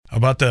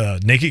About the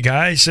naked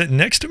guy sitting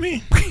next to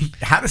me?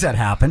 How does that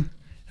happen?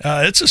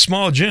 It's a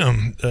small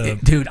gym.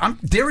 Dude,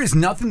 there is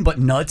nothing but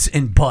nuts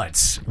and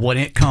butts when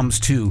it comes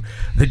to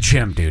the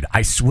gym, dude.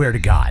 I swear to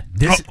God.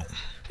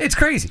 It's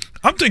crazy.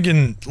 I'm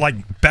thinking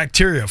like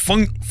bacteria,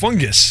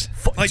 fungus.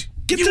 Like,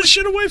 get this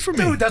shit away from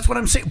me. Dude, that's what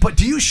I'm saying. But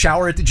do you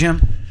shower at the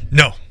gym?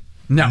 No.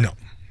 No.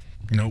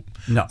 Nope.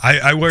 No.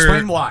 I wear.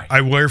 Explain why.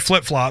 I wear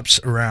flip flops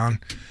around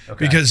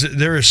because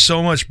there is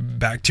so much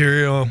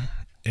bacteria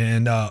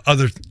and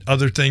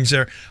other things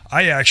there.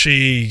 I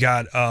actually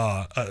got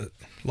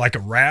like a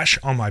rash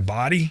on my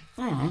body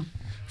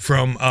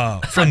from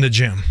the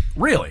gym.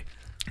 Really?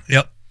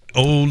 Yep.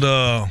 Old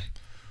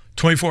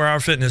 24-Hour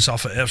Fitness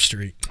off of F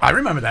Street. I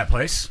remember that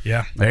place.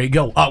 Yeah. There you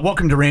go.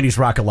 Welcome to Randy's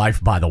Rocket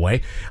Life, by the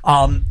way.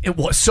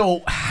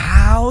 So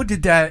how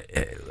did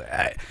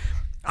that?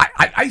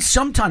 I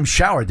sometimes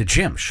shower at the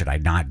gym. Should I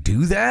not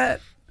do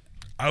that?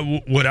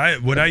 What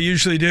I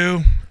usually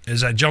do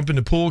is I jump in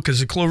the pool because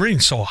the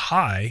chlorine's so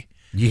high.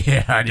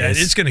 Yeah, it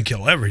is. It's going to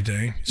kill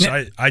everything.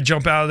 So I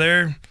jump out of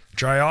there,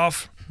 dry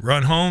off,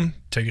 run home,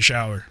 take a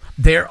shower.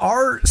 There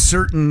are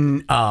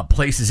certain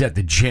places at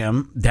the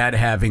gym that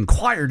have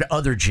inquired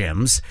other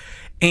gyms,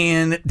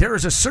 and there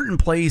is a certain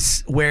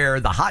place where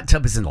the hot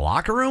tub is in the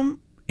locker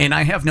room, and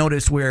I have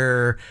noticed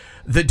where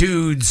the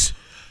dudes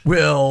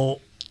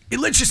will,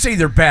 let's just say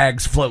their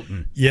bag's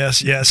floating.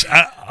 Yes,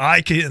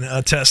 I can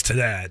attest to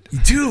that.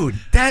 Dude,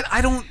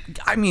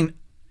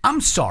 I'm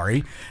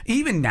sorry.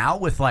 Even now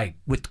with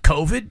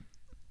COVID,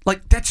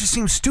 like that just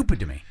seems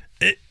stupid to me.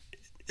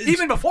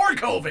 Even before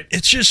COVID.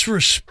 It's just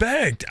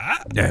respect.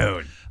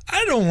 Dude.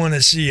 I don't want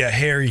to see a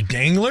hairy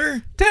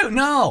dangler. Dude,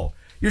 no.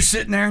 You're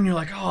sitting there and you're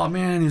like, oh,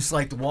 man, it's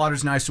like the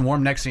water's nice and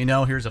warm. Next thing you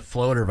know, here's a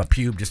floater of a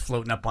pube just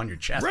floating up on your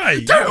chest.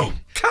 Right. Dude,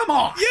 come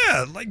on.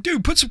 Yeah,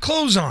 dude, put some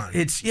clothes on.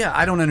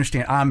 I don't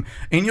understand.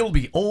 And you'll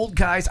be old,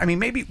 guys. I mean,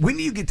 maybe when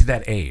do you get to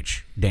that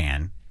age,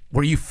 Dan,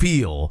 where you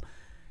feel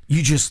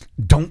you just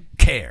don't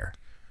care?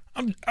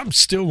 I'm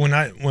still, when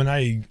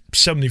I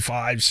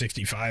 75,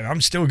 65,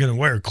 I'm still going to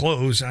wear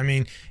clothes. I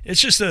mean,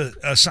 it's just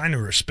a sign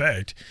of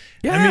respect.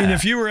 Yeah. I mean,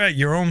 if you were at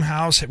your own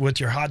house with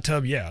your hot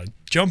tub,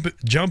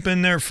 jump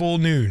in there full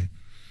nude.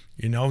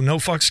 No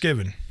fucks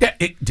given. Yeah,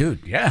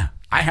 dude, yeah.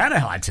 I had a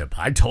hot tub.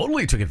 I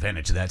totally took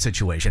advantage of that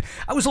situation.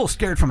 I was a little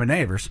scared from my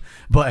neighbors,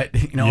 but,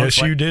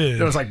 Yes, you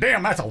did. It was like,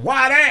 damn, that's a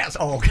white ass.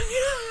 Oh,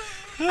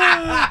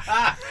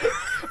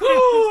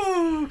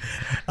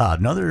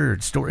 another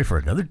story for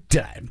another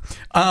time.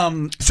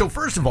 So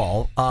first of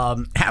all,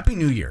 Happy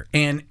New Year.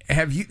 And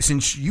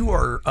since you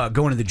are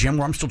going to the gym,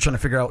 where I'm still trying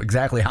to figure out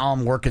exactly how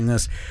I'm working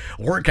this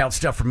workout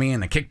stuff for me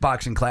in the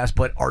kickboxing class,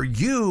 but are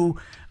you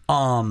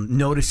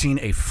noticing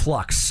a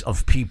flux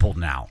of people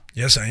now?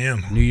 Yes, I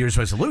am. New Year's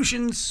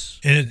resolutions.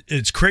 And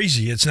it's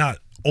crazy. It's not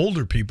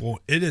older people.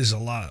 It is a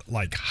lot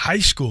like high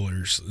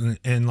schoolers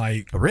and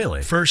like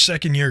really first,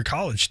 second year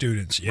college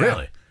students. Yeah.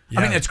 Really? Yeah.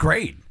 I mean, that's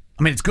great.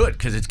 I mean, it's good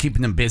because it's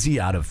keeping them busy,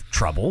 out of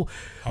trouble,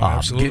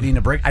 absolutely. getting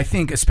a break. I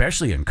think,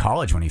 especially in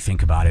college, when you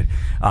think about it,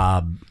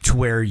 to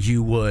where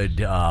you would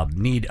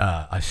need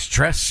a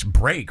stress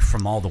break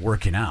from all the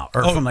working out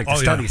or from the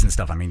studies and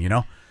stuff. I mean,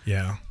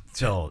 Yeah.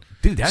 So,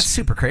 dude, that's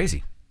super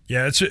crazy.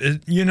 Yeah,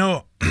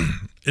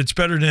 it's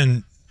better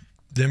than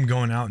them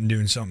going out and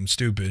doing something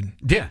stupid.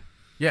 Yeah.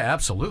 Yeah,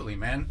 absolutely,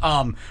 man.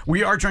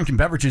 We are drinking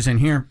beverages in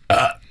here.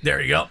 There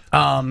you go.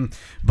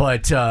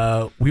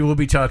 But we will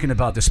be talking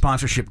about the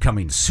sponsorship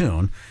coming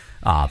soon,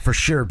 for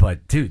sure.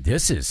 But, dude,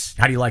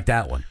 how do you like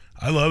that one?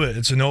 I love it.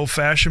 It's an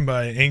old-fashioned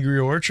by Angry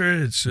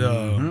Orchard. It's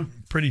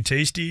pretty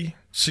tasty,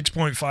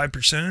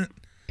 6.5%.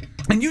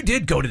 And you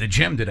did go to the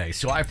gym today,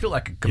 so I feel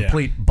like a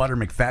complete Butter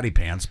McFatty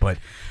Pants. But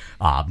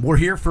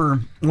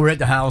we're at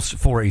the house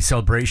for a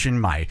celebration.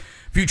 My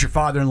future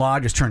father-in-law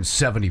just turned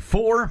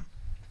 74.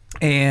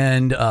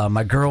 And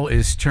my girl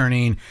is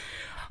turning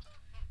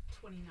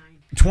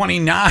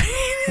 29.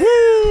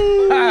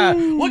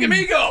 Woo! Look at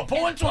me go.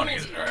 Pulling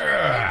 20s.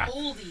 And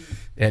holding.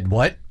 And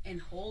what? And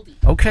holding.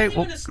 Okay,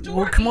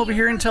 we'll come over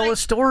here and tell a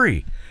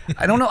story.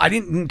 I don't know. I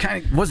didn't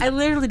I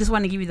literally just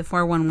want to give you the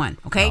 411,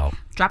 okay? Oh.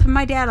 Dropping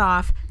my dad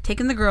off,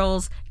 taking the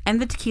girls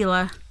and the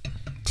tequila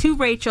to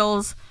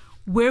Rachel's,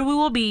 where we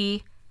will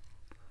be.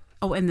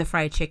 Oh, and the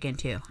fried chicken,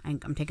 too.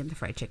 I'm taking the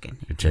fried chicken.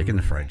 You're taking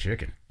the fried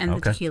chicken. And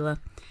the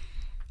tequila.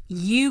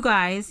 You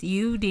guys,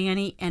 you,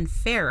 Danny, and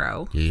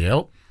Pharaoh.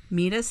 Yep.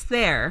 Meet us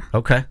there.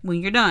 Okay.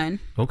 When you're done.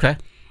 Okay.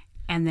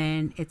 And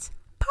then it's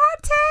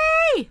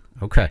party.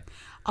 Okay.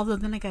 Although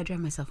then I gotta drive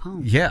myself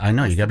home. Yeah, I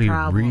know. That's you gotta be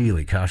problem.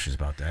 really cautious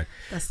about that.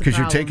 That's the because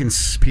you're problem.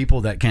 taking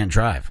people that can't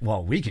drive.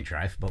 Well, we can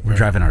drive, but we're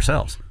driving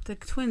ourselves. The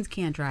twins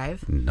can't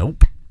drive.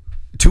 Nope.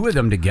 Two of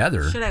them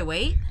together. Should I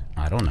wait?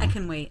 I don't know. I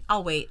can wait.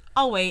 I'll wait.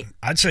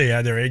 I'd say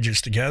add their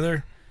ages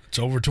together. It's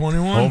over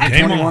 21. Over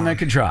 21 that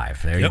can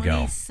drive. There you go.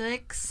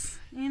 26.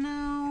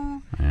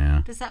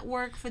 Yeah. Does that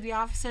work for the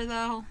officer,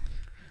 though?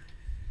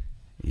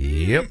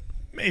 Yep.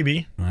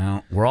 Maybe.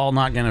 Well, we're all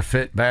not going to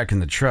fit back in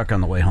the truck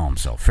on the way home,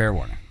 so fair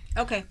warning.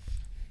 Okay.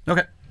 All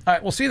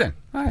right, we'll see you then.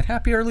 All right,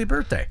 happy early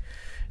birthday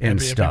and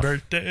Happy stuff.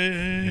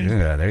 birthday.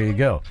 Yeah, there you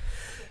go.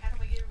 How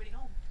do I get everybody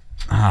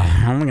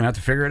I'm going to have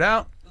to figure it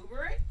out.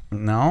 Uber it?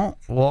 No.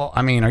 Well,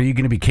 I mean, are you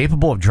going to be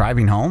capable of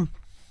driving home?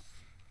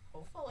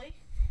 Hopefully.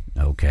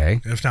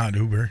 Okay. If not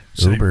Uber.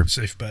 Uber.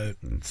 Safe bet.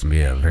 It's going to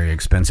be a very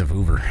expensive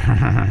Uber.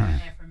 Yeah,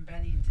 from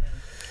Bennington.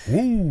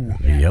 Ooh.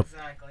 Yeah, Yep.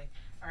 exactly.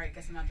 All right,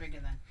 guess I'm not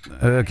drinking then.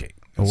 Okay.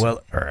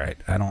 Well, all right.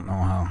 I don't know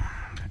how.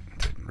 I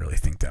didn't really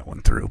think that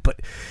one through,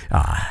 but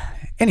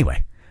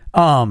anyway,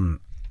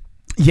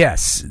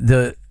 yes,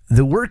 the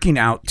working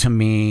out to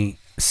me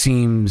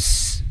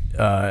seems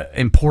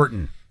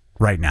important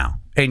right now,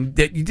 and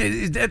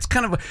that's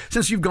kind of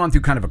since you've gone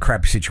through kind of a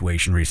crappy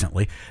situation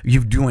recently,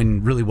 you're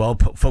doing really well,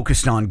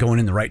 focused on going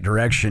in the right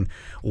direction.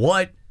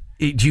 What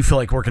do you feel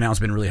like working out has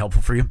been really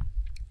helpful for you?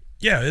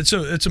 Yeah, it's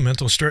a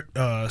mental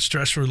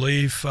stress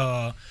relief,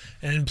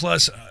 and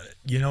plus,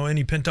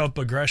 any pent up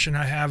aggression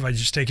I have, I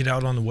just take it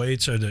out on the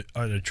weights or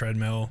the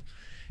treadmill,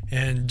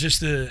 and just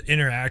to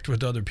interact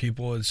with other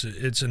people, it's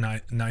a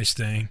nice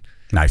thing.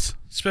 Nice,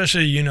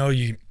 especially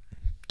you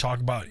talk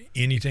about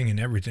anything and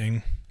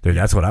everything. Dude,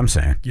 that's what I'm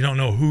saying. You don't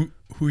know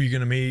who you're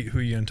gonna meet, who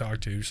you're gonna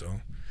talk to,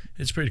 so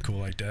it's pretty cool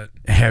like that.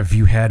 Have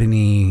you had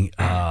any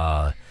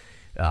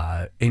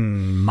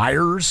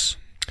admirers?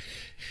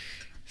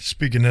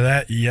 Speaking of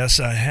that, yes,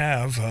 I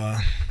have.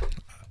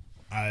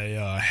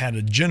 I had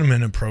a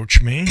gentleman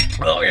approach me.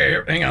 Oh,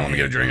 yeah, hang on. Let me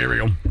get a drink. Here we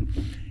go.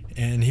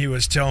 And he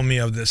was telling me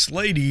of this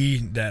lady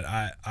that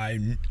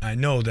I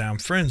know that I'm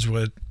friends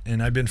with,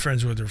 and I've been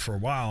friends with her for a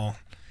while.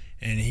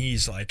 And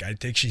he's like, I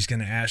think she's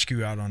going to ask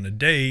you out on a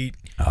date.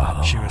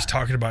 Oh. She was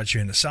talking about you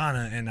in the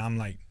sauna, and I'm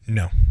like,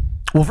 no.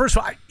 Well, first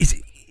of all, it's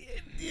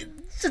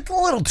a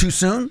little too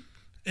soon.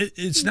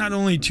 It's not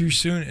only too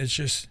soon. It's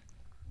just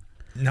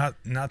not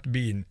to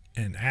be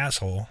an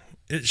asshole.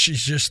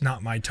 She's just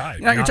not my type,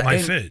 not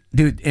my fit.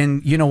 Dude,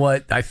 and you know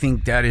what? I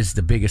think that is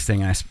the biggest thing.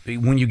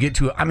 When you get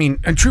to,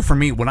 and true for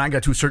me, when I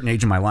got to a certain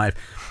age in my life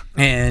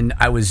and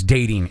I was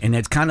dating, and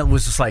it kind of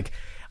was just like,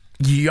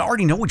 you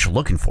already know what you're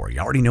looking for.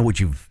 You already know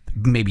what you've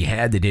maybe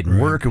had that didn't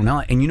work or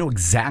not, and you know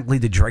exactly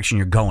the direction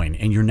you're going,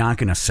 and you're not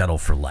going to settle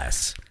for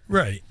less.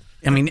 Right.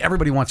 I mean,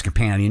 everybody wants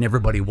companion.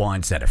 Everybody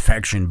wants that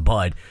affection,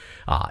 but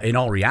in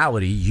all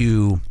reality,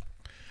 you're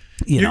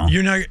not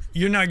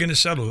going to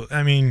settle.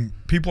 I mean,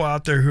 people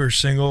out there who are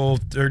single,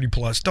 30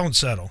 plus, don't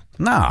settle.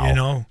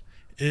 No,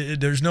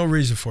 there's no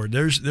reason for it.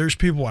 There's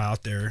people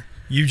out there.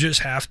 You just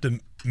have to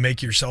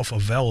make yourself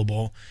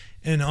available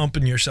and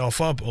open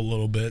yourself up a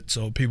little bit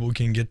so people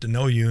can get to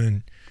know you,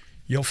 and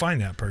you'll find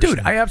that person. Dude,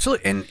 I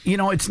absolutely, and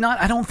it's not.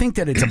 I don't think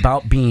that it's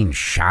about being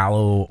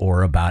shallow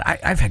or about.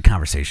 I've had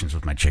conversations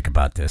with my chick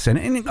about this,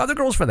 and other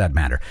girls for that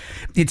matter.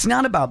 It's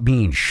not about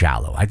being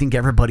shallow. I think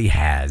everybody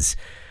has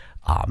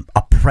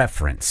a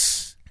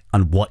preference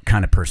on what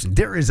kind of person.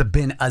 There has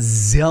been a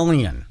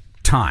zillion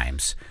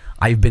times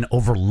I've been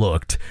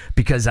overlooked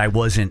because I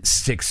wasn't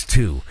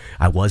 6'2".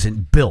 I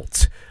wasn't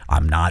built.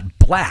 I'm not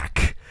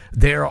black.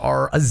 There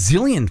are a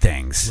zillion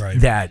things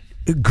that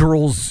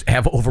girls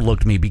have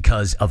overlooked me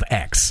because of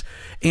X.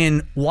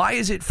 And why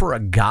is it for a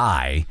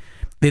guy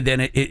that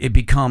then it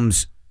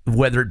becomes,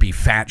 whether it be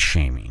fat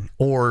shaming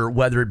or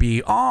whether it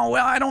be, oh,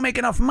 well, I don't make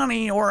enough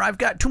money or I've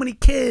got too many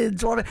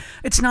kids, or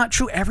it's not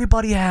true.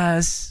 Everybody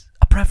has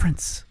a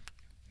preference.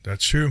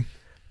 That's true.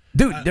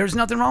 Dude, there's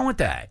nothing wrong with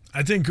that.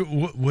 I think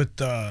with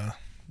the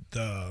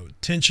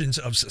tensions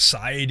of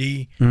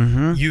society,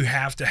 you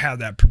have to have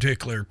that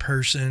particular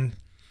person,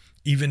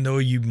 even though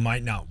you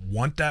might not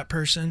want that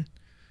person,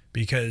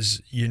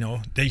 because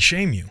they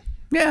shame you.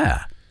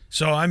 Yeah.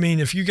 So I mean,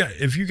 if you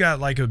got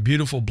like a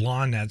beautiful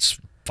blonde that's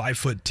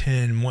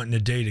 5'10", wanting to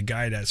date a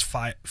guy that's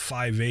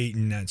 5'8"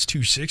 and that's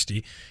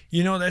 260,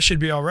 that should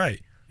be all right.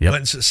 Yep. But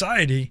in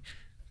society,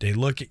 they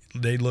look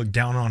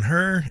down on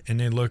her, and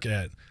they look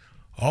at,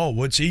 oh,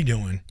 what's he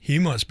doing? He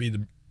must be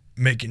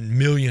making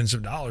millions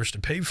of dollars to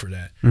pay for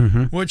that,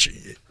 which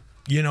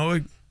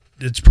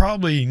it's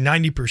probably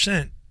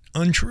 90%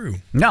 untrue.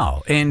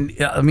 No, and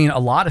I mean, a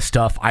lot of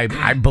stuff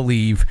I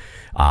believe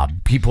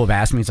people have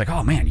asked me, it's like,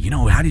 oh man,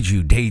 how did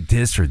you date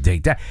this or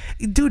date that?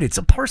 Dude, it's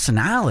a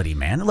personality,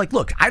 man. Like,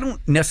 look, I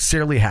don't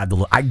necessarily have the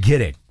look. I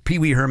get it. Pee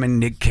Wee Herman,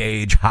 Nick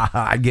Cage,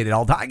 I get it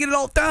all the time. I get it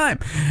all the time.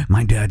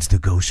 My dad's the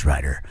Ghost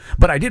Rider.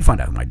 But I did find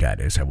out who my dad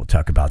is. I will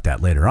talk about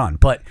that later on.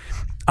 But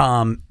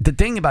the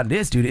thing about it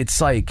is, dude, it's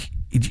like,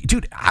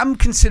 dude, I'm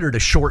considered a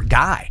short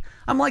guy.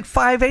 I'm like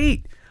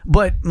 5'8".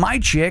 But my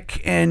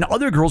chick and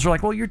other girls are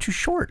like, well, you're too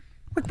short.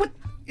 Like, what?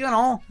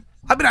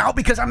 I've been out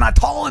because I'm not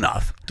tall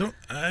enough.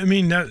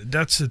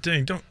 That's the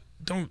thing.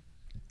 Don't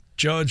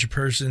judge a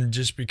person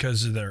just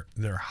because of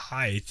their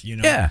height.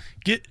 Yeah.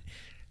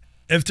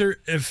 If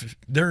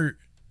they're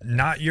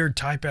not your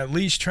type, at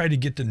least try to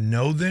get to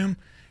know them,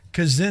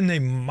 because then they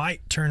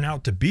might turn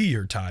out to be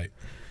your type.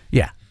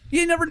 Yeah.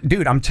 You never,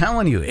 dude, I'm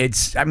telling you,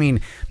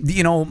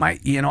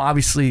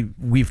 obviously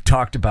we've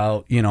talked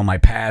about, my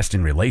past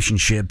and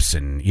relationships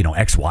and,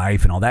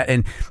 ex-wife and all that.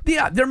 And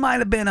yeah, there might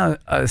have been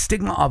a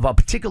stigma of a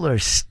particular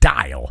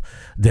style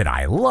that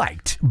I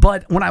liked.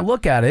 But when I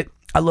look at it,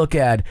 I look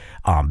at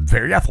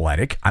very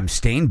athletic. I'm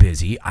staying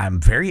busy. I'm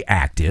very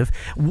active.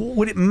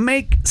 Would it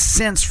make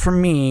sense for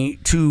me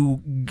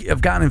to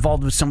have gotten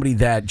involved with somebody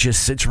that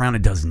just sits around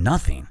and does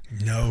nothing?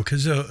 No,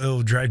 because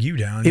it'll drag you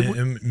down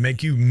and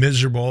make you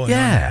miserable and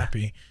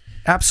unhappy.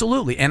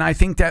 Absolutely. And I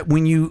think that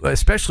when you,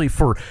 especially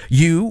for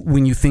you,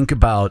 when you think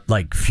about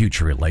like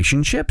future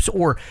relationships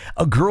or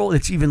a girl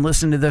that's even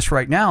listening to this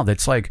right now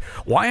that's like,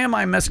 why am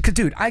I messing? Because,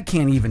 dude, I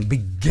can't even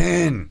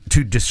begin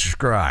to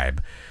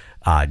describe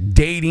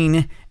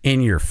dating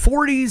in your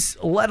 40s,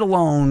 let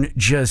alone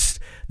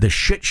just the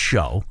shit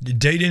show.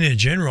 Dating in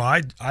general.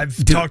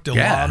 I've talked to a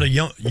lot of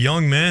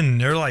young men, and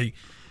they're like,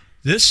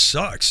 this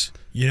sucks.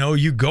 You know,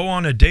 you go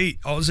on a date,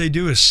 all they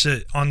do is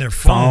sit on their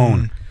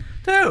phone.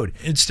 Dude,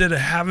 instead of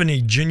having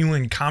a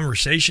genuine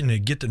conversation to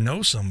get to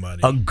know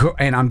somebody.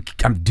 And I'm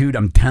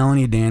telling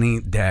you, Danny,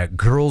 that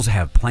girls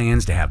have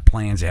plans to have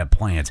plans to have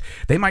plans.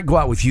 They might go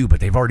out with you, but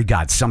they've already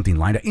got something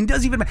lined up.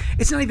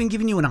 It's not even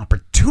giving you an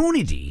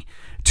opportunity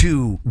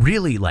to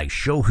really like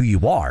show who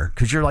you are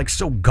because you're like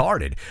so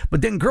guarded.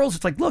 But then girls,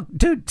 it's like, look,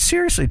 dude,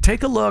 seriously,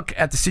 take a look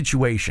at the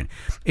situation.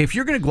 If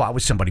you're going to go out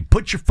with somebody,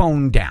 put your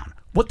phone down.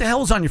 What the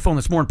hell is on your phone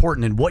that's more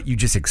important than what you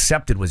just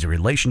accepted was a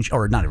relationship,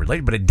 or not a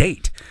relationship, but a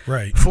date,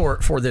 right?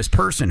 For this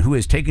person who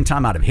is taking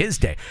time out of his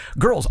day.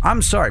 Girls,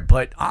 I'm sorry,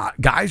 but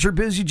guys are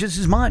busy just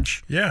as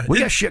much. Yeah, we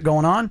got shit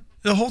going on.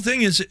 The whole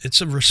thing is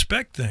it's a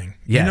respect thing.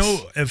 Yes. You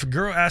know, if a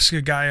girl asks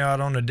a guy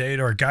out on a date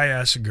or a guy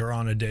asks a girl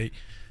on a date,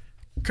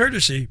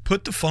 courtesy,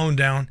 put the phone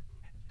down,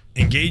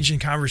 engage in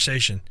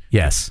conversation.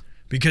 Yes.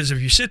 Because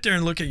if you sit there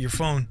and look at your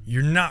phone,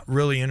 you're not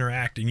really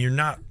interacting. You're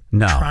not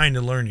trying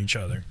to learn each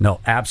other. No,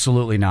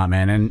 absolutely not,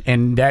 man.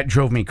 And that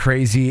drove me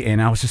crazy, and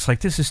I was just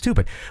like, this is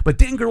stupid. But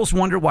then girls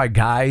wonder why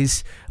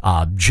guys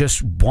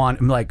just want,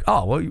 I'm like,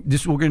 oh, well,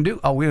 this is what we're going to do?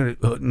 Oh, we're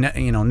going to,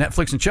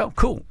 Netflix and chill?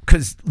 Cool.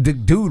 Because the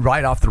dude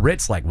right off the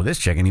Ritz, like, well, this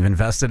chick ain't even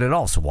invested at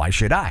all, so why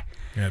should I?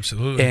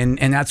 Absolutely.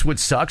 And that's what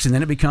sucks. And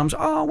then it becomes,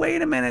 oh,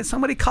 wait a minute,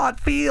 somebody caught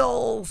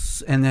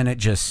feels. And then it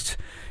just...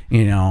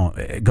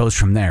 it goes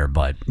from there.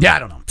 But, yeah, I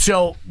don't know.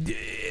 So,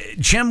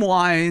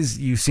 gym-wise,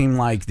 you seem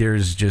like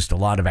there's just a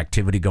lot of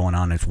activity going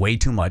on. It's way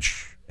too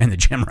much in the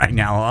gym right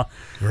now,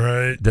 huh?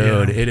 Right.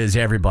 Dude, It is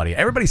everybody.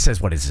 Everybody says,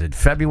 what is it,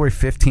 February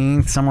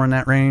 15th, somewhere in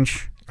that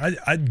range?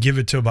 I'd give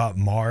it to about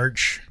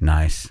March.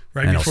 Nice.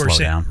 Right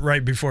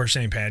before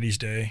St. Patty's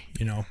Day.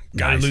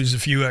 Got to lose a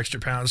few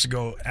extra pounds to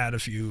go add a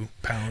few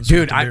pounds.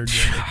 Dude, I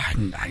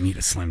need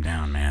to slim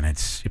down, man.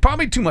 It's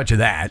probably too much of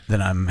that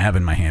I'm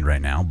having in my hand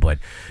right now. But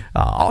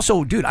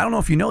also, dude, I don't know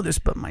if you know this,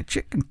 but my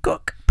chick can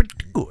cook pretty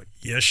good.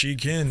 Yes, she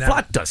can.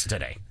 Flat us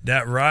today.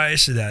 That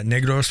rice, that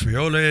negros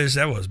frijoles,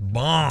 that was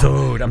bomb.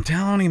 Dude, I'm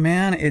telling you,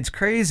 man, it's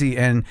crazy.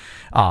 And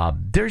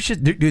there's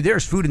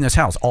food in this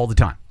house all the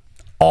time.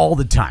 All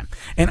the time.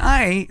 And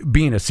I,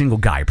 being a single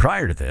guy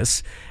prior to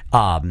this,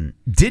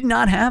 did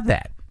not have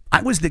that.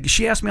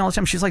 She asked me all the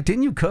time, she's like,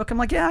 didn't you cook? I'm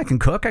like, yeah, I can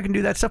cook. I can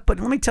do that stuff. But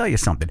let me tell you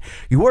something.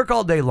 You work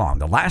all day long.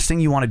 The last thing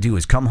you want to do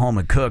is come home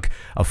and cook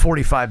a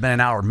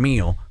 45-minute hour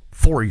meal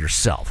for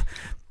yourself.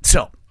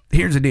 So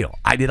here's the deal.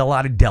 I did a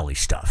lot of deli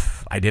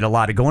stuff. I did a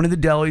lot of going to the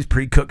delis,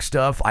 pre-cooked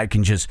stuff. I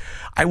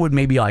would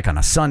maybe like on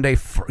a Sunday,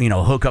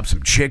 hook up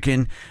some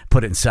chicken,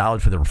 put it in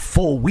salad for the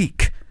full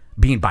week.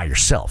 Being by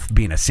yourself,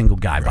 being a single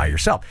guy by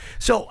yourself.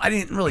 So I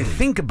didn't really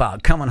think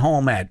about coming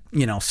home at,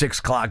 6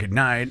 o'clock at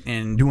night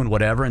and doing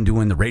whatever and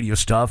doing the radio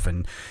stuff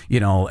and,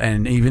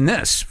 and even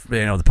this,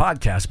 the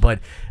podcast, but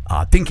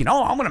thinking,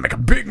 I'm going to make a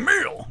big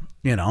meal,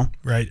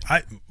 Right.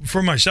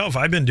 For myself,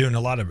 I've been doing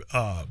a lot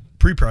of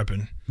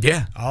pre-prepping.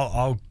 Yeah.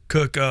 I'll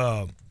cook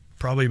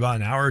probably about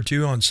an hour or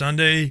two on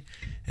Sunday,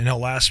 and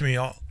it'll last me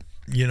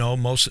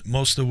most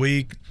of the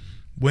week.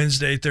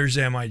 Wednesday,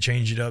 Thursday, I might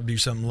change it up, do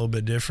something a little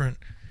bit different.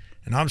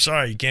 And I'm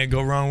sorry, you can't go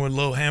wrong with a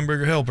little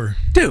hamburger helper.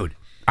 Dude,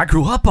 I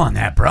grew up on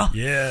that, bro.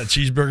 Yeah,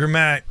 cheeseburger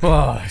mac.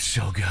 Oh, it's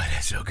so good.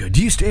 It's so good.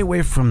 Do you stay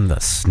away from the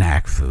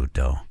snack food,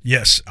 though?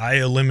 Yes, I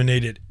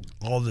eliminated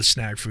all the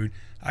snack food.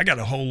 I got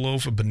a whole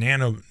loaf of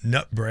banana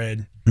nut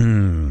bread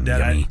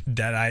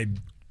that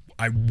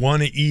I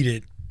want to eat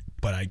it,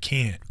 but I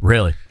can't.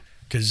 Really?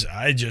 Because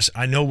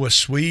I know with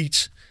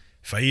sweets,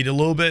 if I eat a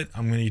little bit,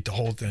 I'm going to eat the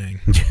whole thing.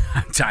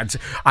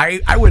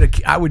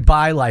 I would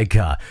buy like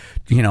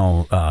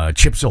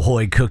Chips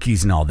Ahoy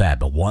cookies and all that,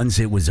 but once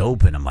it was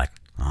open, I'm like,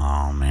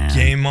 oh man,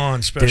 game on,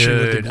 especially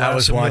with the glass I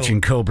was of watching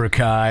milk. Cobra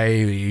Kai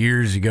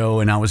years ago,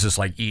 and I was just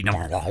like eating.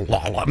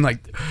 I'm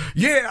like,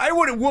 yeah, I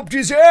would have whooped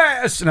his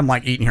ass, and I'm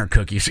like eating her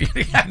cookies.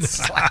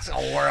 That's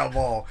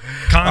horrible.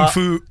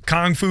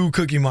 Kung Fu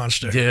Cookie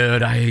Monster.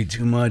 Dude, I ate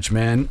too much,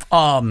 man.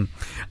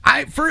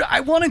 I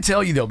want to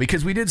tell you though,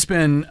 because we did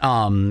spend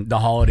the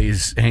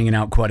holidays hanging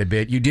out quite a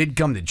bit. You did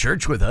come to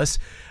church with us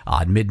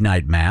on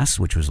midnight mass,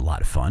 which was a lot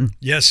of fun.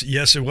 Yes,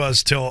 it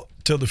was till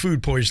the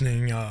food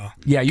poisoning.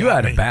 Yeah, you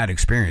had a bad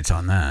experience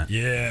on that.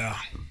 Yeah.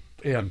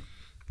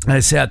 I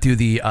sat through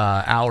the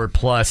hour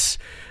plus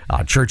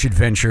church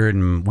adventure,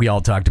 and we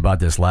all talked about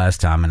this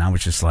last time, and I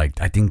was just like,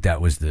 I think that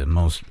was the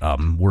most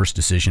worst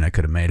decision I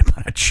could have made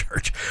about a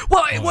church.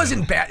 Well, it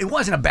wasn't bad. It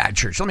wasn't a bad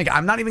church.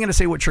 I'm not even going to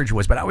say what church it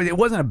was, but it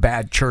wasn't a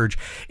bad church.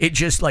 It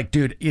just like,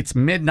 dude, it's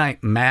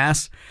midnight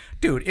mass.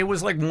 Dude, it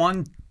was like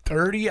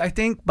 1:30, I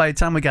think, by the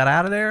time we got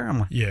out of there. I'm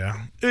like,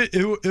 yeah.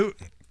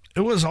 It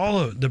was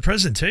the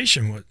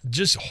presentation was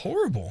just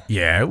horrible.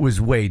 Yeah, it was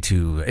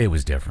it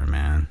was different,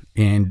 man.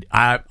 And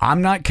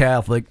I'm not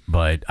Catholic,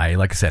 but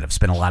like I said, I've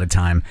spent a lot of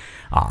time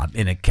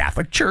in a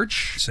Catholic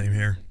church. Same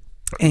here.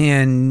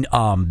 And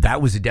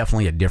that was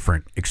definitely a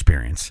different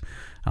experience,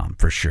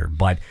 for sure.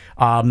 But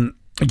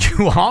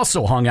you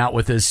also hung out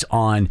with us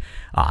on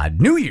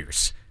New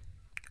Year's.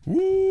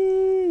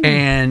 Woo.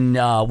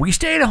 And we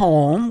stayed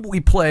home. We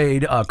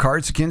played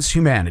Cards Against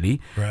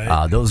Humanity.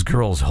 Right. Those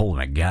girls, oh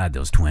my God,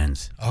 those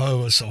twins. Oh,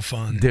 it was so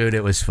fun. Dude,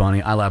 it was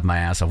funny. I laughed my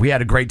ass off. We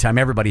had a great time.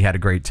 Everybody had a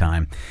great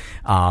time.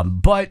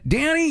 But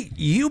Danny,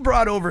 you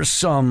brought over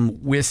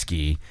some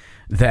whiskey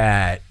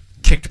that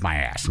kicked my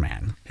ass,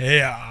 man.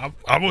 Hey,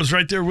 I was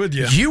right there with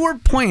you. You were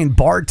playing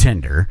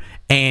bartender,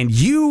 and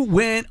you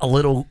went a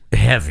little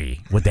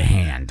heavy with the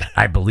hand,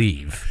 I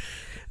believe.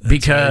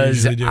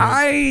 Because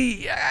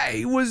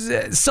I was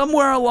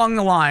somewhere along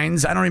the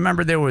lines, I don't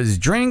remember, there was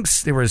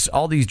drinks, there was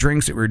all these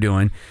drinks that we were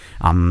doing,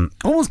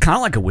 almost kind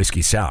of like a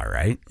whiskey sour,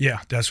 right?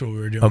 Yeah, that's what we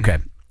were doing. Okay.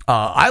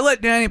 I let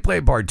Danny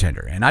play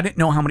bartender, and I didn't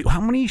know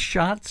how many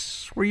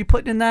shots were you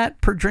putting in that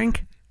per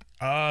drink?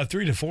 3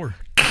 to 4.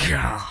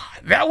 God,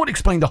 that would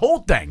explain the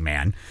whole thing,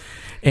 man.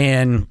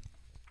 And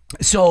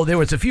so there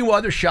was a few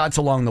other shots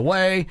along the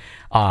way.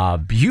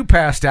 You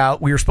passed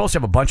out. We were supposed to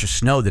have a bunch of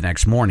snow the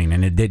next morning,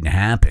 and it didn't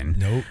happen.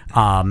 Nope.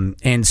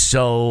 And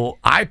so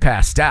I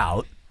passed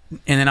out,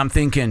 and then I'm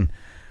thinking,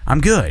 I'm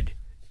good.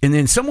 And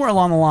then somewhere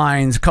along the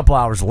lines, a couple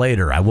hours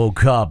later, I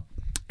woke up,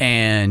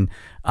 and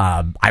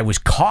I was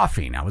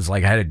coughing. I was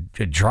like, I had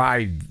a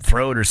dry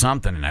throat or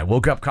something, and I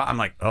woke up. I'm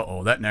like,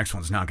 uh-oh, that next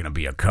one's not going to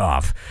be a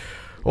cough.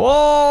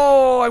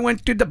 Oh, I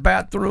went to the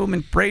bathroom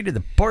and prayed to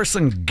the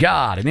porcelain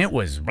god, and it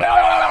was,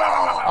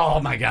 oh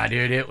my God,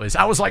 dude,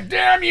 I was like,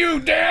 damn you,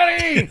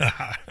 Danny.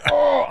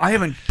 Oh, I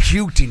haven't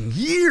puked in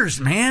years,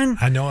 man.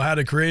 I know how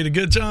to create a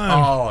good time.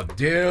 Oh,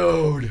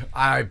 dude,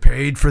 I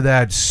paid for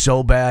that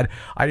so bad.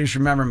 I just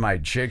remember my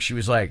chick, she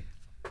was like,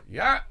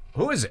 yeah,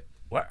 who is it?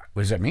 What,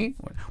 was that me?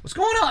 What's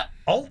going on?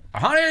 Oh,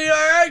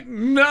 honey,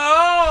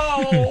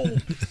 no.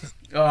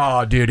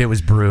 Oh, dude, it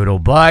was brutal.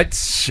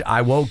 But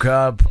I woke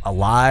up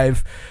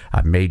alive.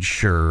 I made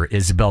sure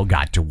Isabel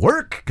got to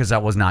work because I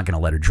was not going to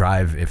let her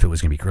drive if it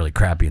was going to be really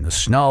crappy in the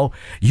snow.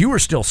 You were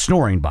still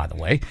snoring, by the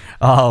way,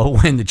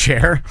 when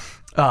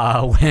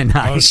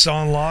I was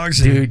sawing logs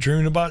and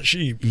dreaming about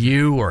sheep.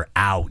 You were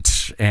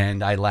out,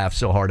 and I laughed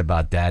so hard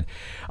about that.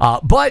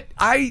 But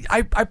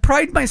I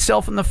pride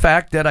myself in the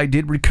fact that I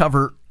did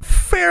recover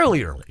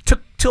fairly early.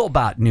 Took till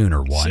about noon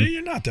or 1. See,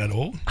 you're not that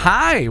old.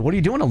 Hi, what are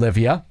you doing,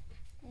 Olivia?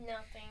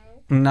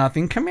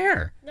 Nothing. Come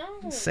here.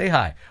 No. Say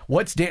hi.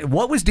 What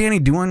was Danny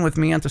doing with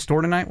me at the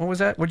store tonight? What was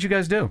that? What'd you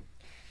guys do?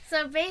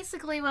 So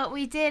basically what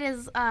we did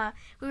is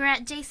we were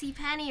at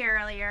JCPenney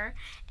earlier,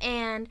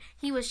 and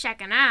he was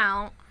checking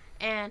out,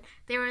 and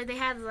they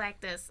had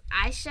like this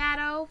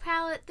eyeshadow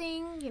palette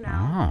thing,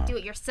 do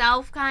it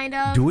yourself kind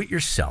of. Do it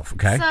yourself,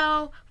 okay?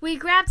 So we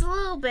grabbed a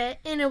little bit,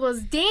 and it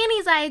was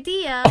Danny's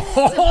idea to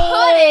put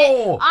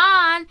it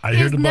on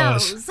his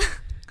nose.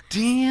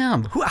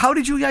 Damn. How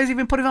did you guys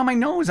even put it on my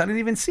nose? I didn't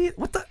even see it.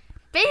 What the?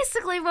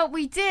 Basically what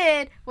we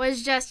did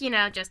was just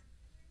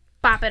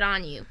pop it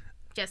on you.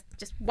 Just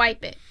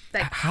wipe it.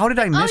 Like, how did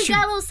I miss you? Oh,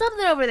 you got a little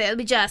something over there. Let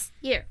me just,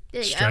 here.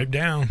 There you Stripe go.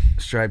 down.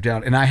 Stripe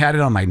down. And I had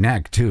it on my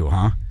neck too,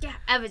 huh? Yeah,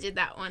 Eva did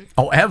that one.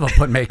 Oh, Eva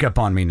put makeup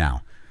on me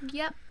now.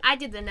 Yep, I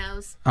did the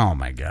nose. Oh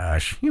my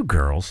gosh. You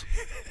girls.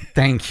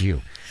 Thank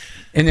you.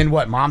 And then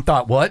what? Mom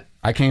thought what?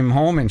 I came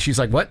home and she's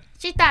like, what?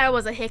 She thought it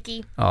was a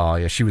hickey. Oh,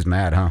 yeah, she was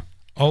mad, huh?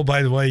 Oh,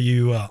 by the way,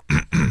 you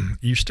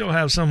you still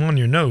have some on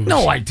your nose.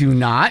 No, I do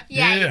not.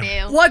 Yeah,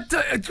 you do. What?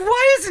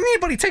 Why isn't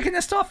anybody taking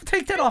this off?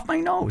 Take that off my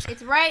nose.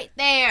 It's right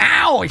there.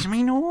 Ow, it's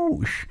my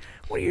nose.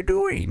 What are you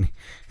doing?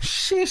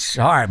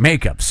 Sheesh. All right,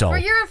 makeup. So for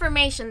your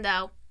information,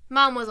 though,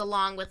 Mom was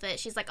along with it.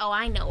 She's like, oh,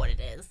 I know what it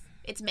is.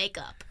 It's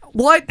makeup.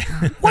 What?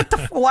 What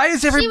the? Why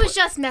is everybody? She was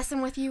just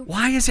messing with you.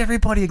 Why is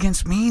everybody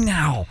against me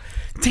now?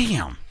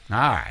 Damn. All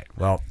right.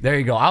 Well, there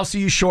you go. I'll see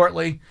you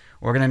shortly.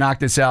 We're going to knock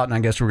this out, and I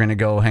guess we're going to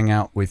go hang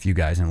out with you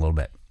guys in a little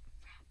bit.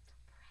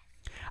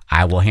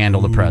 I will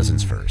handle the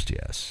presents first.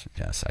 Yes.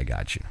 Yes, I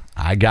got you.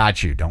 I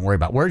got you. Don't worry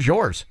about it. Where's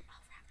yours?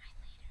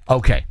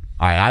 Okay.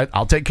 All right.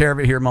 I'll take care of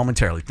it here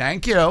momentarily.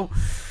 Thank you.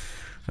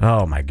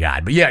 Oh, my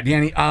God. But, yeah,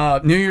 Danny,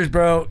 New Year's,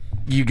 bro,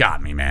 you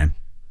got me, man.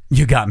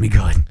 You got me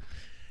good.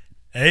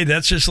 Hey,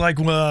 that's just like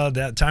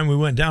that time we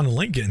went down to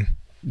Lincoln.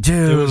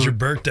 Dude. It was your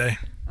birthday.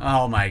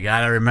 Oh, my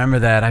God. I remember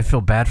that. I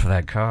feel bad for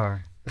that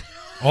car.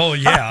 Oh,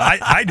 yeah,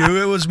 I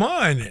do. It was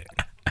mine.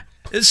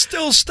 It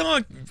still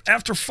stunk.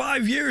 After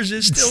 5 years,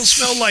 it still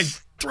smelled like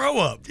throw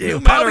up.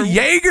 Probably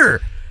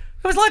Jaeger.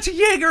 There was lots of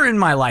Jaeger in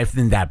my life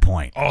in that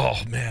point. Oh,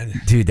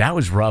 man. Dude, that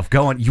was rough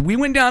going. We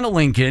went down to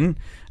Lincoln,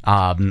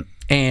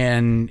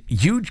 and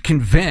you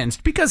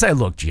convinced, because I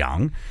looked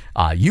young,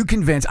 you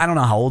convinced, I don't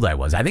know how old I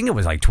was. I think it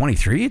was like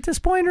 23 at this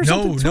point or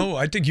something. No,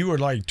 I think you were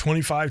like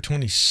 25,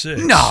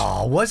 26.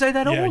 No, was I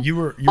that old? Yeah, you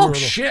were. Oh,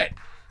 shit.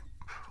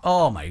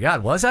 Oh, my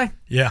God, was I?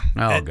 Yeah.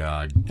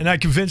 God. And I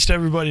convinced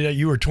everybody that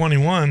you were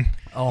 21.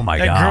 Oh, my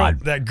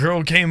God. That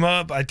girl came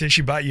up. I think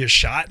she bought you a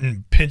shot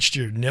and pinched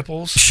your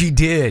nipples. She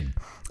did.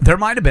 There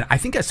might have been, I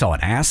think I saw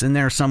an ass in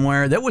there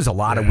somewhere. There was a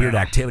lot of weird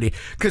activity.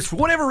 Because for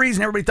whatever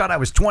reason, everybody thought I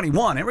was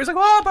 21. Everybody's like,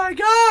 oh, my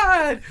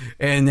God.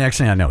 And next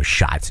thing I know,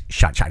 shots.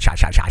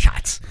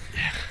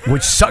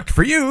 Which sucked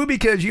for you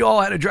because you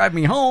all had to drive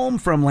me home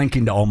from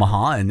Lincoln to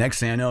Omaha. And next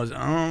thing I know is,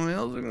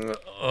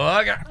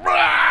 I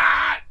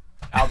got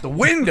out the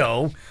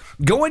window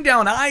going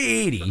down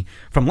I-80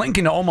 from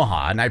Lincoln to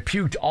Omaha. And I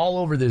puked all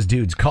over this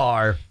dude's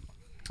car,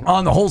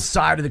 on the whole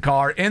side of the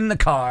car, in the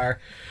car.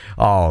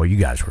 Oh, you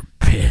guys were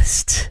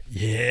pissed.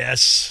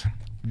 Yes.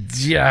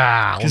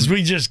 Yeah. Because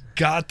we just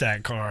got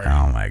that car.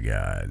 Oh, my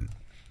God.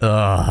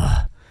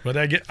 Ugh. But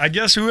I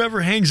guess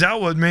whoever hangs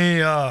out with me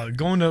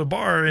going to the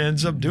bar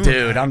ends up doing it.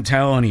 Dude, I'm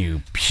telling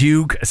you,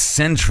 puke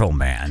central,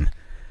 man.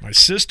 My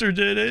sister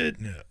did it.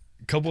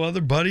 A couple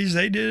other buddies,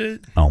 they did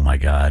it. Oh, my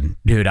God.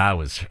 Dude,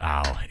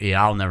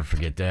 I'll never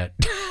forget that.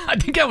 I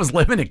think I was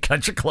living at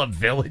Country Club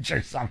Village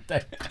or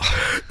something.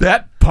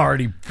 That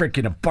party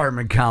freaking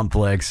apartment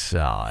complex.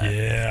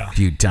 Yeah. A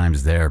few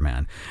times there,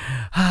 man.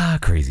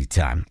 Crazy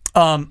time.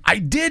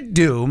 I did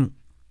do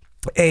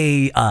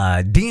a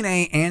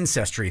DNA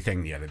ancestry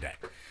thing the other day.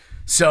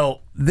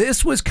 So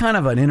this was kind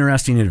of an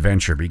interesting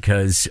adventure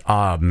because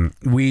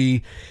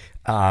we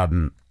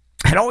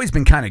had always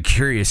been kind of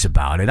curious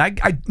about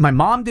it. My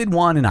mom did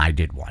one and I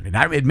did one. And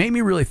it made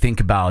me really think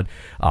about,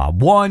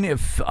 one,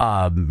 if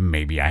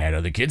maybe I had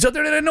other kids out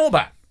there that I didn't know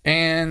about.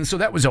 And so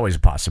that was always a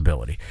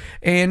possibility.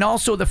 And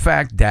also the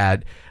fact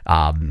that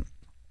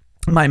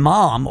my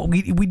mom,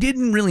 we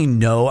didn't really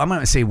know. I'm not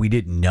going to say we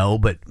didn't know,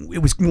 but it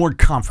was more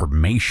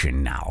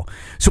confirmation now.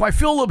 So I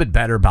feel a little bit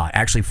better about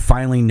actually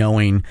finally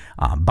knowing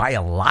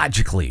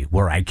biologically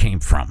where I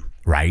came from.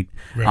 Right.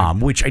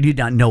 Which I did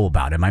not know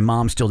about. And my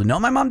mom still didn't know.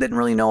 My mom didn't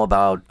really know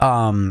about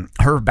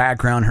her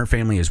background, her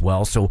family as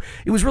well. So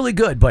it was really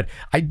good. But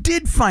I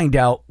did find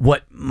out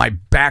what my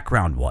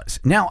background was.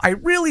 Now, I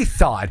really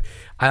thought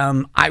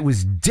I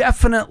was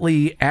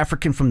definitely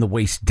African from the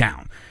waist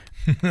down.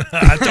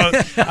 I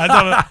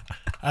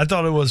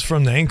thought it was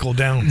from the ankle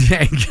down.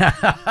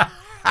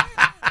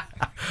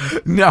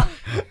 No,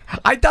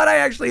 I thought I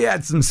actually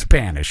had some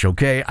Spanish,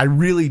 okay? I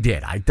really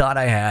did. I thought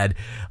I had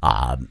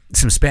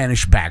some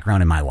Spanish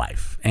background in my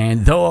life.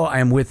 And though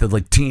I'm with a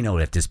Latino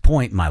at this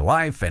point in my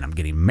life, and I'm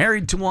getting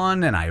married to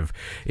one, and I've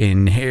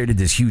inherited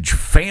this huge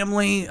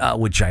family,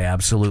 which I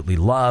absolutely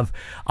love,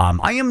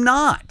 I am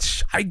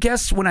not. I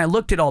guess when I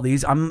looked at all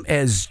these, I'm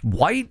as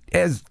white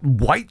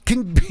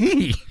can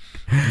be.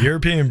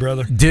 European,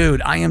 brother.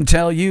 Dude, I am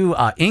telling you,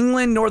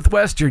 England,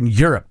 Northwestern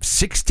Europe,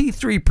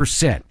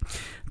 63%.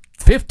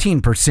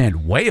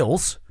 15%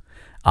 Wales.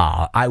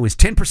 I was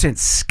 10%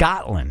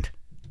 Scotland.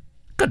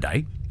 Good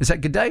day. Is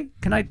that good day?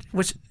 Can I?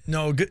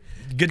 No, good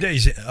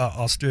day's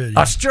Australia.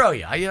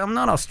 Australia. I'm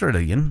not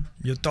Australian.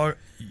 You talk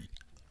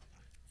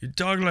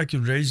like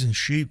you're raising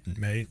sheep,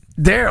 mate.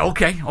 There.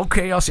 Okay.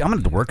 I'll see. I'm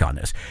going to work on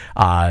this.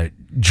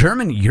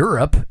 German,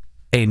 Europe,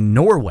 and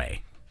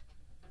Norway.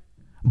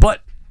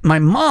 But my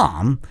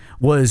mom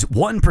was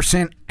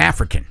 1%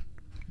 African.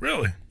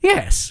 Really?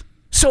 Yes.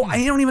 So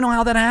I don't even know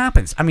how that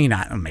happens. I mean,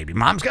 maybe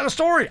mom's got a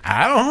story.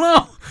 I don't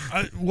know.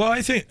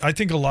 I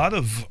think a lot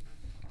of,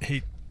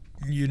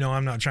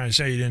 I'm not trying to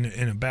say it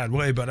in a bad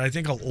way, but I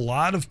think a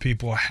lot of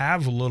people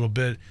have a little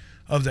bit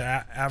of the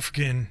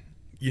African,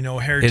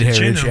 heritage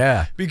in them,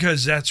 yeah.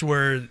 Because that's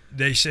where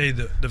they say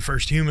the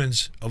first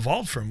humans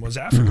evolved from was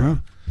Africa.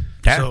 Mm-hmm.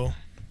 Yeah. So.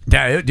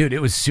 Yeah, dude,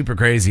 it was super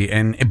crazy,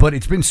 but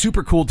it's been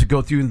super cool to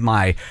go through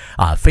my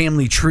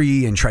family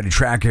tree and try to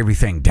track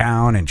everything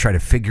down and try to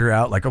figure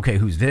out, like, okay,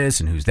 who's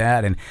this and who's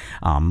that, and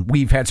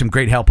we've had some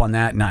great help on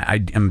that, and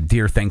I am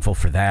dear thankful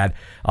for that.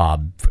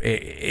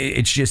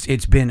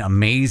 It's been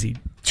amazing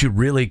to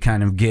really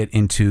kind of get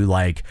into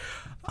like,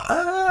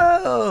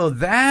 oh,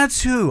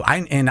 that's who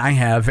I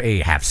have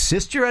a half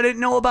sister I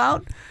didn't know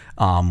about,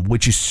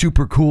 which is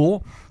super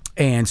cool.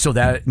 And so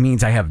that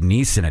means I have a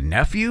niece and a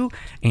nephew,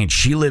 and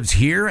she lives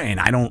here, and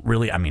I don't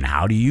really,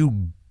 how do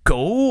you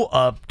go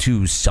up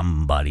to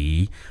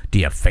somebody? Do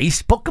you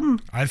Facebook them?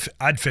 I'd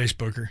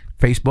Facebook her.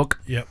 Facebook?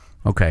 Yep.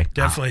 Okay.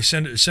 Definitely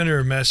send her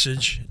a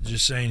message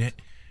just saying,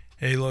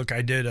 hey, look,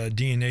 I did a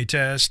DNA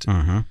test.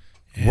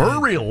 Mm-hmm. We're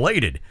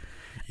related.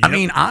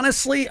 Yep.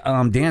 Honestly,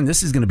 Dan,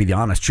 this is going to be the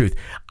honest truth.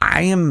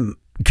 I am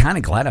kind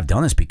of glad I've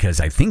done this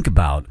because I think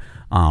about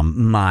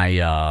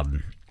my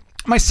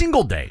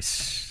single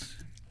days.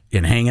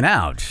 In hanging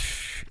out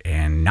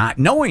and not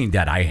knowing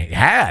that I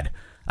had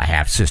a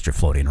half sister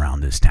floating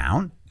around this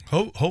town.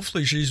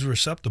 Hopefully she's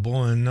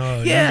receptible and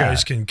you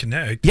guys can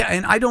connect. Yeah,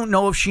 and I don't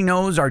know if she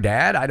knows our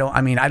dad. I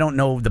don't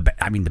know the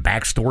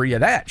backstory of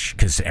that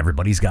because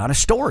everybody's got a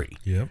story.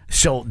 Yep.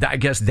 So I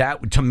guess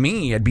that to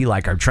me it'd be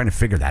like I'm trying to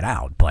figure that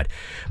out. But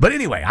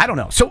anyway, I don't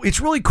know. So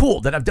it's really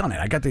cool that I've done it.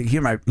 I got to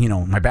hear my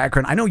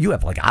background. I know you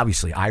have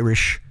obviously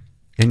Irish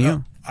in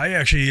you. I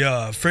actually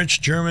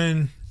French,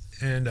 German,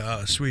 and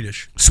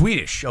Swedish.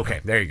 Swedish.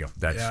 Okay, there you go.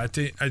 I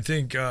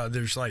think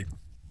there's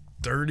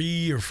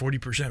 30 or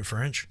 40%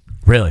 French.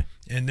 Really?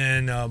 And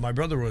then my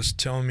brother was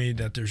telling me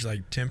that there's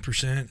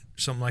 10%,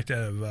 something like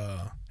that,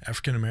 of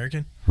African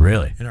American.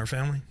 Really? In our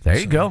family. There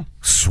you go.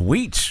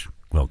 Sweet.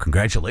 Well,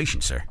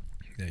 congratulations, sir.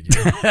 Thank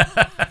you.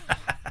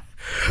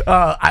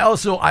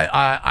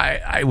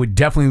 I would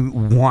definitely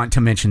want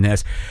to mention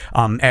this,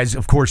 as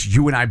of course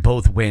you and I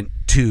both went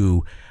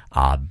to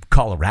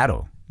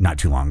Colorado not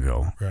too long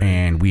ago, right.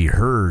 And we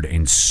heard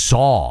and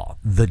saw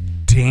the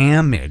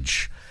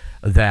damage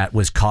that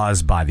was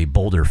caused by the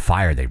Boulder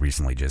fire they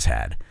recently just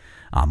had.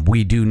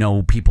 We do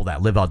know people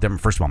that live out there.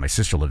 First of all, my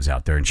sister lives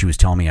out there, and she was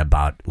telling me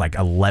about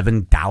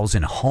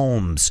 11,000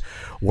 homes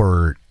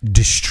were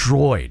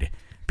destroyed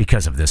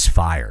because of this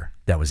fire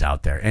that was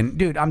out there. And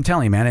dude, I'm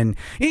telling you, man, and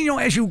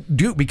as you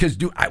do, because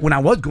when I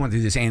was going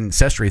through this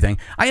ancestry thing,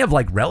 I have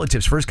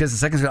relatives, first cousins,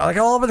 second cousins,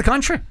 all over the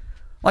country,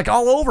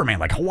 all over, man,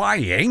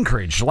 Hawaii,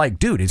 Anchorage,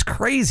 dude, it's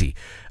crazy.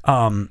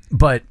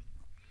 But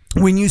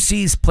when you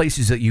see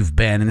places that you've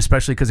been, and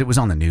especially because it was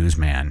on the news,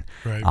 man,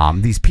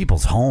 right. These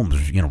people's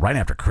homes, right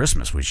after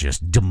Christmas was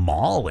just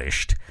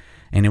demolished,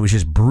 and it was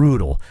just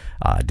brutal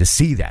to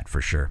see that for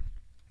sure.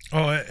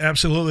 Oh,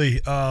 absolutely.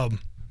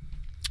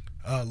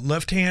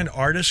 Left Hand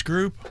Artist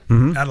Group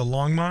out of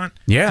Longmont.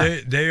 Yeah.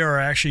 They are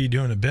actually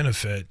doing a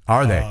benefit.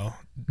 Are they?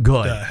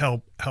 Good.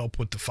 To help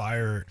with the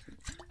fire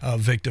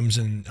victims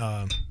and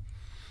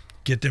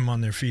get them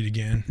on their feet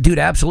again. Dude,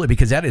 absolutely,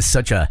 because that is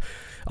such a...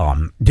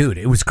 dude,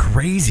 it was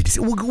crazy to see.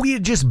 We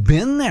had just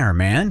been there,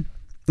 man.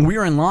 We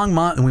were in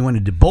Longmont, and we went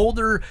into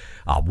Boulder,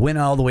 went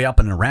all the way up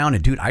and around,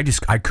 and dude,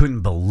 I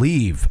couldn't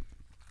believe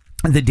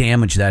the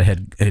damage that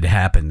had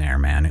happened there,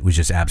 man. It was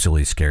just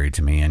absolutely scary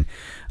to me and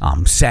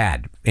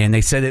sad. And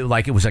they said it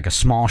was a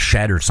small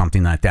shed or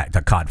something like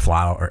that caught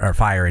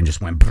fire and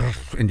just went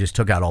and just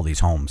took out all these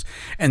homes.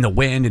 And the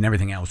wind and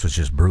everything else was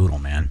just brutal,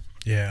 man.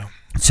 Yeah.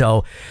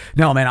 So,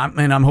 no, man,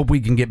 I'm hope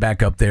we can get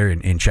back up there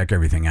and check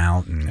everything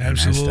out and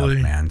absolutely, and that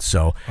stuff, man.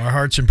 So our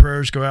hearts and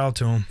prayers go out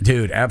to him,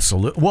 dude.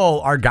 Absolutely. Well,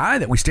 our guy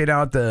that we stayed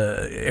out at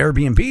the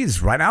Airbnb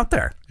is right out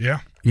there. Yeah.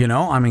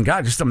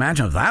 God, just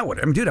imagine if that would.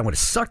 Dude, I would have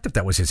sucked if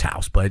that was his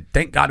house. But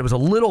thank God it was a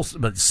little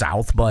bit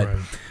south. But right.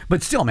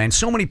 But still, man,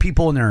 so many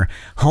people in their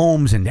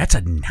homes, and that's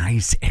a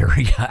nice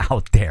area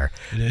out there.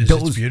 It is.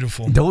 It's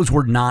beautiful. Those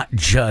were not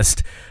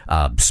just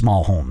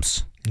small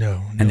homes.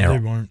 No, and they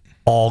weren't.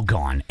 All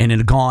gone, and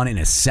it gone in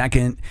a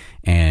second,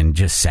 and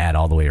just sad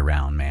all the way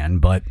around, man.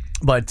 But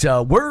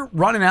we're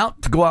running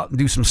out to go out and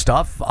do some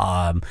stuff,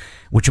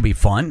 which will be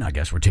fun. I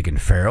guess we're taking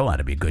Pharaoh.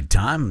 That'll be a good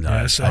time.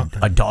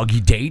 A doggy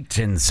date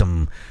and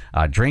some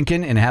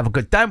drinking and have a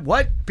good time.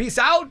 What? Peace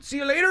out. See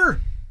you later.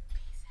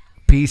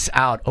 Peace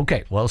out.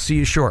 Okay, well, see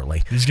you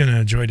shortly. He's going to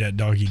enjoy that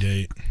doggy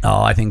date.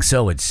 Oh, I think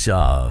so. It's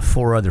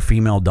 4 other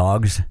female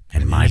dogs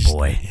and my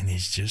boy. And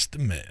he's just the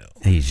male.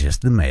 He's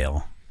just the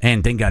male.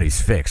 And thank God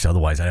he's fixed.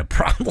 Otherwise, I'd have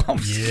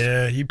problems.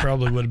 Yeah, he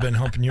probably would have been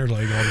humping your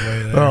leg all the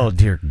way there. Oh,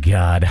 dear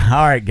God.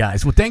 All right,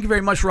 guys. Well, thank you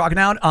very much for rocking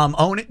out.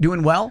 Own It,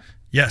 doing well?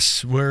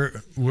 Yes,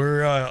 we're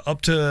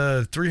up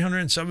to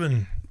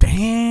 307.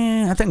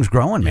 Damn, that thing's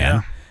growing,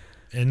 man.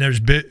 Yeah. And there's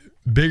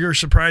bigger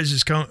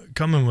surprises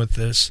coming with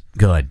this.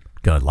 Good.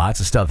 Lots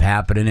of stuff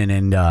happening.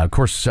 And of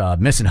course,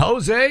 missing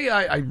Jose.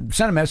 I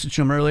sent a message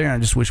to him earlier, and I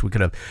just wish we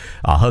could have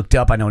hooked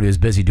up. I know he was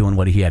busy doing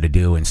what he had to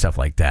do and stuff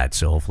like that.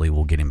 So hopefully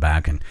we'll get him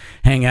back and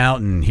hang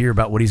out and hear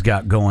about what he's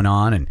got going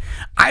on. And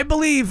I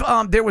believe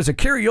there was a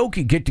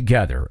karaoke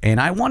get-together, and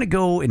I want to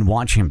go and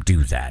watch him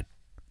do that.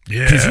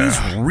 Yeah. Because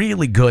he's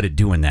really good at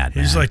doing that,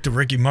 man. He's like the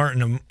Ricky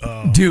Martin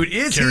of dude,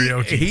 is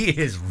karaoke. He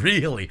is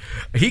really...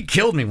 He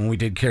killed me when we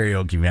did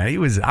karaoke, man.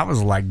 I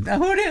was like,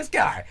 who this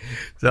guy?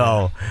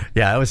 So,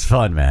 yeah, it was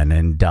fun, man.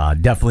 And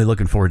definitely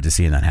looking forward to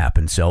seeing that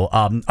happen. So,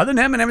 other than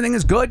him and everything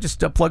is good. Just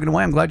plugging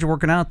away. I'm glad you're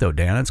working out, though,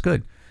 Dan. That's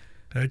good.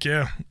 Heck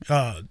yeah.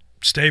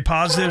 Stay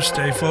positive.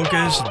 Stay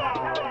focused.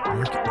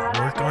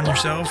 Work on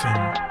yourself,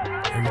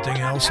 and everything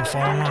else will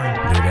fall in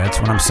line. Dude, that's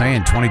what I'm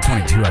saying.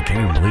 2022, I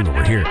can't even believe it.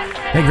 We're here.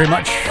 Thank you very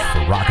much for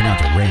rocking out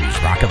to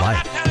Randy's Rocket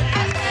Life.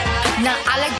 Now, I like